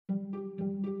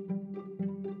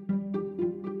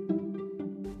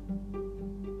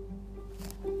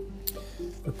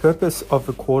The purpose of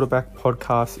the Quarterback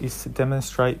podcast is to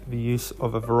demonstrate the use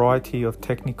of a variety of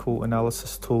technical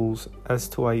analysis tools as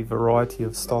to a variety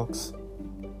of stocks.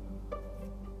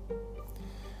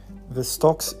 The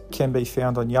stocks can be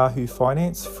found on Yahoo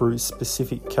Finance through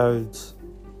specific codes.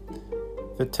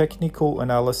 The technical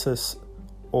analysis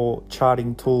or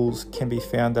charting tools can be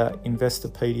found at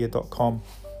investopedia.com.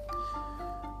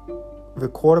 The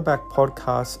Quarterback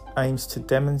podcast aims to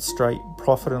demonstrate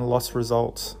profit and loss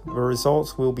results. The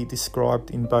results will be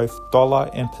described in both dollar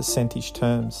and percentage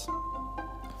terms.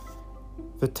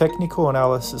 The technical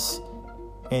analysis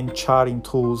and charting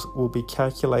tools will be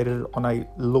calculated on a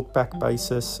look-back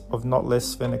basis of not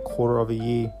less than a quarter of a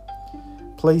year.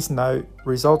 Please note,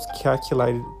 results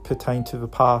calculated pertain to the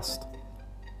past,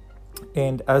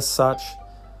 and as such,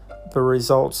 the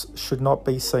results should not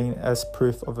be seen as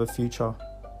proof of the future.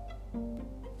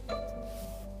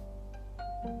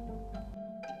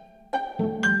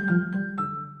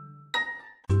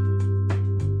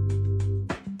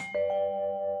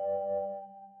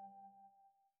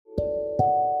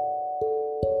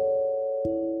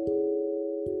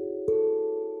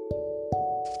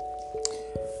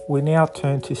 We now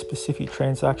turn to specific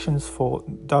transactions for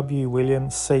W.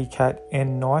 Williams, C. Cat,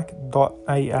 N. Nike,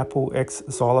 A. Apple, X.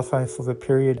 Xylophone for the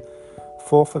period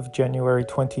 4th of January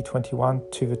 2021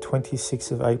 to the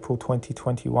 26th of April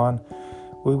 2021.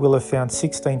 We will have found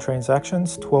 16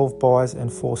 transactions, 12 buys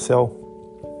and 4 sell.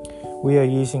 We are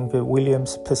using the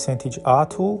Williams percentage R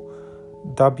tool,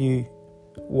 W.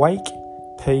 Wake,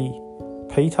 P.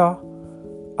 Peter,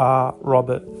 R.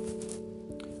 Robert.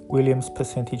 Williams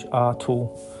percentage R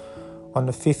tool. On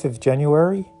the 5th of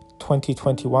January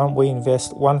 2021, we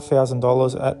invest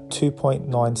 $1,000 at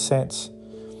 2.9 cents.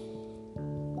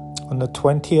 On the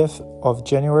 20th of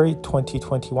January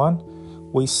 2021,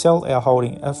 we sell our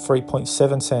holding at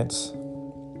 3.7 cents.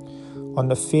 On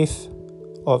the 5th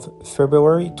of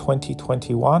February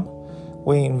 2021,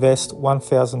 we invest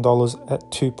 $1,000 at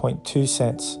 2.2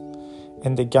 cents.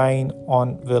 And the gain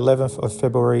on the 11th of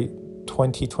February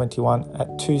 2021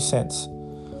 at 2 cents.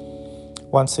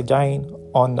 Once again,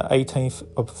 on the 18th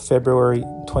of February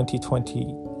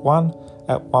 2021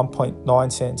 at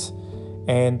 1.9 cents,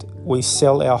 and we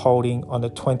sell our holding on the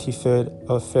 23rd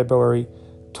of February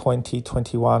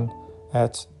 2021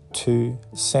 at 2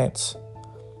 cents.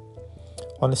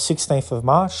 On the 16th of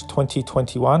March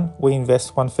 2021, we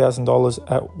invest $1,000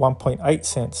 at 1.8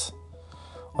 cents.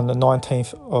 On the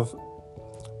 19th of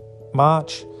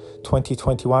March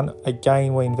 2021,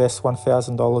 again we invest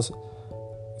 $1,000,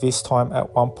 this time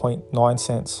at 1.9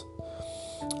 cents.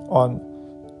 On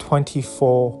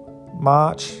 24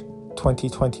 March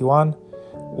 2021,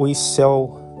 we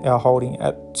sell our holding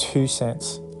at 2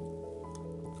 cents.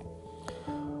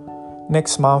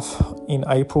 Next month, in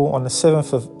April, on the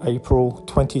 7th of April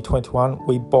 2021,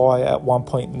 we buy at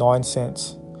 1.9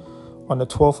 cents. On the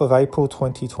 12th of April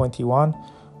 2021,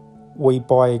 we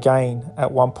buy again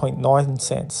at 1.9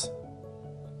 cents.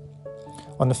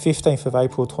 On the 15th of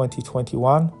April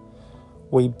 2021,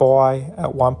 we buy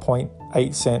at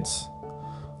 1.8 cents.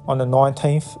 On the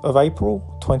 19th of April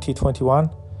 2021,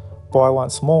 buy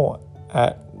once more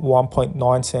at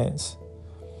 1.9 cents.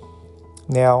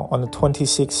 Now, on the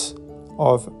 26th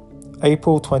of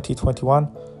April 2021,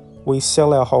 we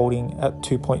sell our holding at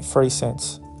 2.3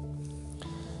 cents.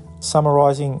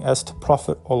 Summarizing as to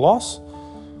profit or loss,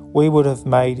 we would have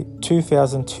made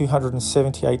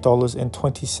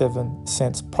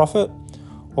 $2,278.27 profit,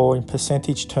 or in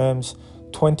percentage terms,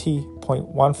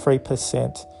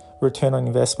 20.13% return on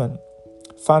investment.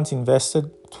 Funds invested,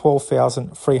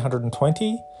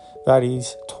 $12,320. That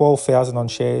is $12,000 on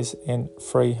shares and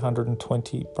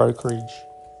 $320 brokerage.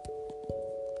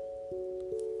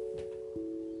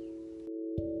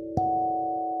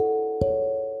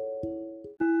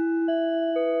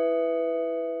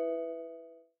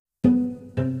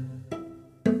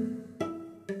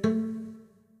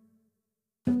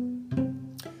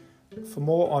 For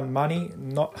more on money,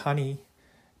 not honey,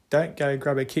 don't go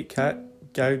grab a Kit Kat,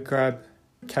 go grab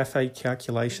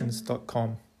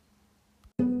cafecalculations.com.